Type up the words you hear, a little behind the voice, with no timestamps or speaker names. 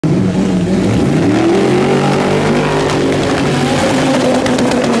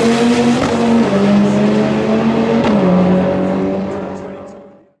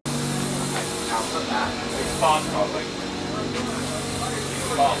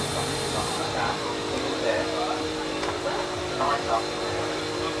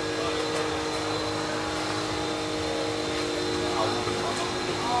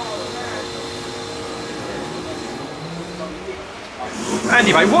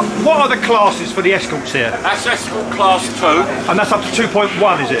handy, mate. What are the classes for the Escorts here? That's Escort Class 2. And that's up to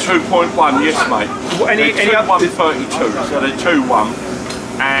 2.1, is it? 2.1, yes, mate. Any up? 132, so they're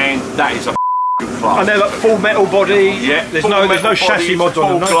 2.1, and that is a good class. And they're like full metal body. Yeah. There's no chassis mods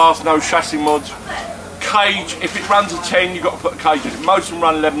on them. Full glass, no chassis mods. Cage, if it runs a 10, you've got to put cages. Most of them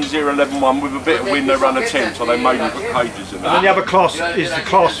run 11.0, 11.1. With a bit of wind, they run a 10, so they made them put cages in there. And then the other class is the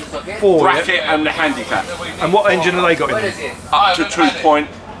class 4. Bracket, yeah? And the handicap. And what engine have they got in it? Up to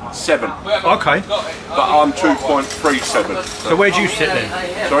 2.7. Okay. But I'm 2.37. So where do you sit then?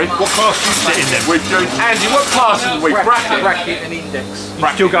 Sorry? What class do you sit in then? We're doing, Andy, what classes are we? Bracket and index. You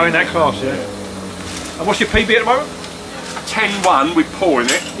still go in that class, yeah? And what's your PB at the moment? 10.1 with Paul in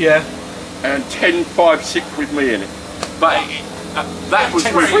it. Yeah. And 10.56 with me in it. But that was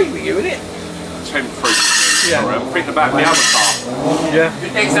 10.3 with you, isn't it? 10.3 with me. Yeah. Sorry, I'm thinking about the other car. Yeah.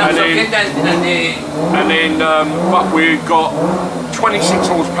 And then but we got 26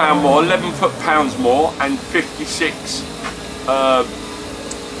 horsepower more, 11 foot-pounds more, and 56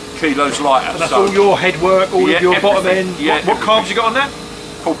 kilos lighter. And that's all your head work, all of your bottom end. Yeah, what carbs you got on that?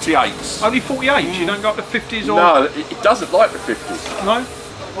 48s. Only 48s? You don't go up to 50s or? No, it doesn't like the 50s. No?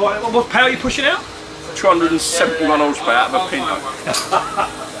 Right, what power are you pushing out? 271 horsepower out of a Pinto.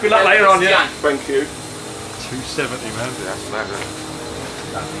 Good luck later on, yeah? Thank you. 270, man.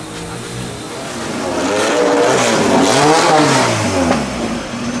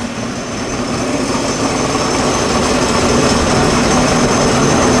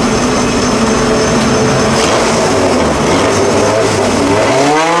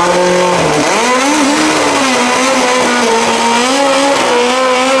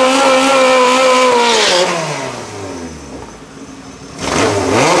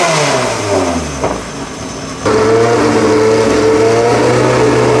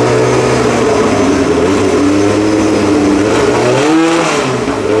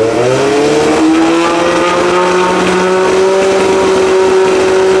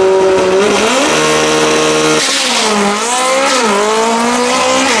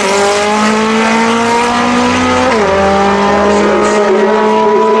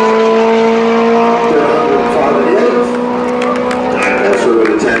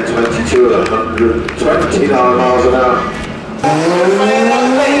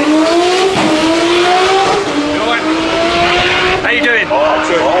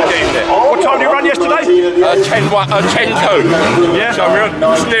 Yeah. So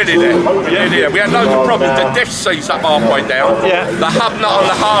it's nearly there. Nearly there. We had loads of problems. The diff seats up halfway down. Yeah. The hub nut on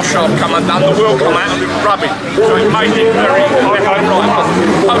the half shaft come undone. The wheel come out and it was rubbing. So it made it very left and right.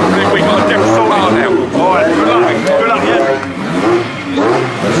 But hopefully we got a different car now. Alright, good luck. Good luck, yeah.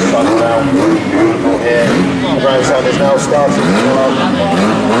 The grandstand is now starting.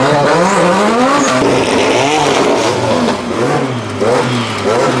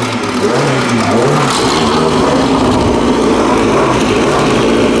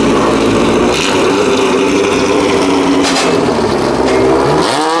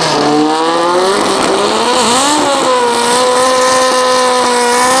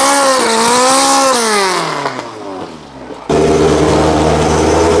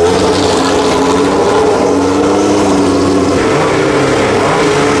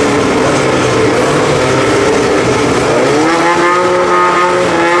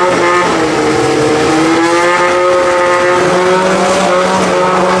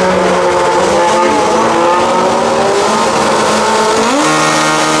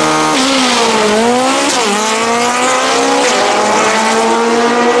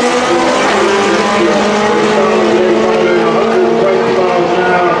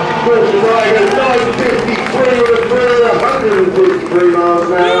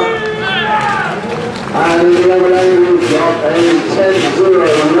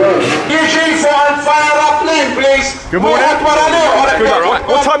 Good morning.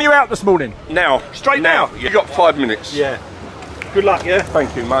 What time are you out this morning? Now. Straight now? You got 5 minutes. Yeah. Good luck, yeah?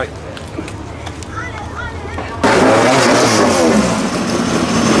 Thank you, mate.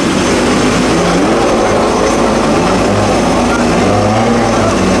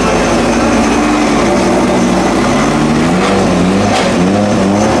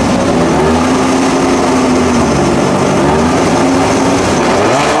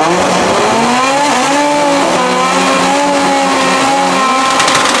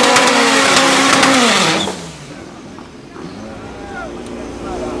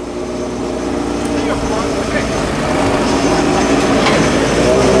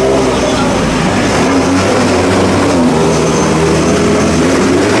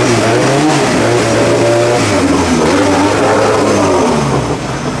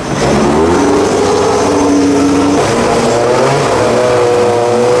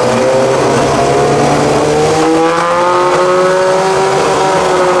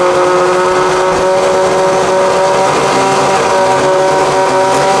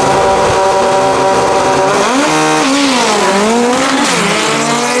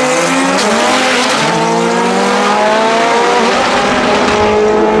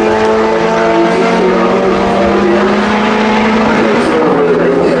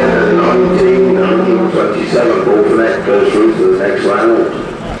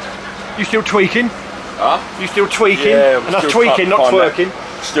 You still tweaking? Huh? You still tweaking? Yeah, and that's tweaking, not twerking.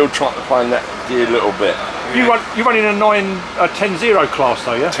 Still trying to find that dear little bit. You're running a 10-0 class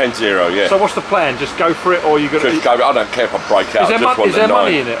though, yeah? 10-0, yeah. So what's the plan? Just go for it, or you got to? Just go. I don't care if I break out. Is there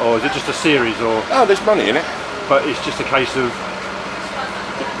money in it, or is it just a series, or? Oh, there's money in it. But it's just a case of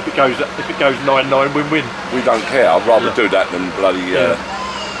if it goes 9-9, win-win. We don't care. I'd rather do that than bloody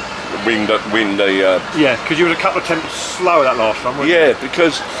win the. Yeah, because you was a couple of attempts slower that last time, weren't you? Yeah,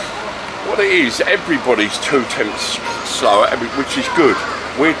 because what it is, everybody's 2 tenths slower, which is good.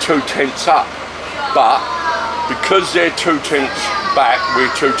 We're 2 tenths up, but because they're 2 tenths back,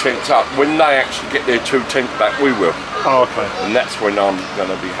 we're 2 tenths up. When they actually get their 2 tenths back, we will. Oh, okay. And that's when I'm going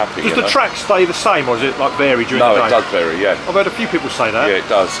to be happy. Does the track stay the same, or is it like vary during the day? No, it does vary, yeah. I've heard a few people say that. Yeah, it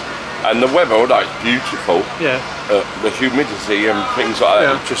does. And the weather, although it's beautiful, the humidity and things like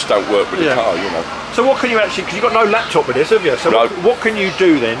that just don't work with the car, you know. So what can you actually, because you've got no laptop with this, have you? So no. what can you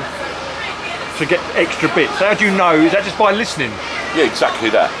do then to get extra bits? How do you know? Is that just by listening? Yeah, exactly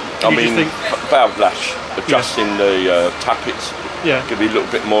that. I mean, valve lash, adjusting the tappets, give you a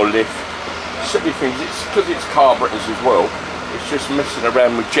little bit more lift. Silly things, it's because it's carburetors as well, it's just messing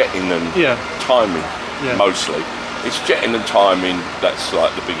around with jetting and timing, mostly. It's jetting and timing, that's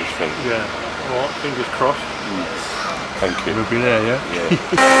like the biggest thing. Yeah, alright, fingers crossed. Thank you. We'll be there, yeah?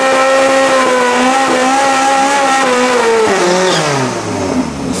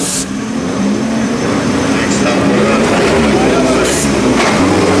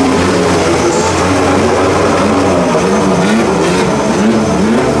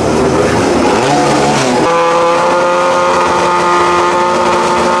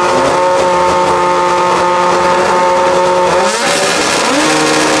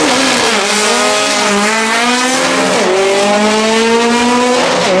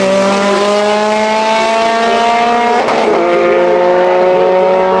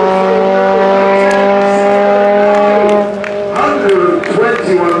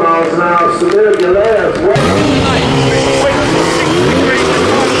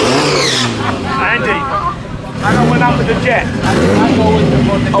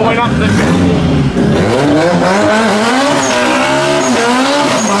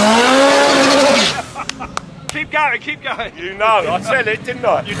 Keep going. You know, I said it, didn't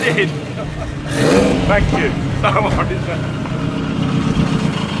I? You did. Thank you. No worries.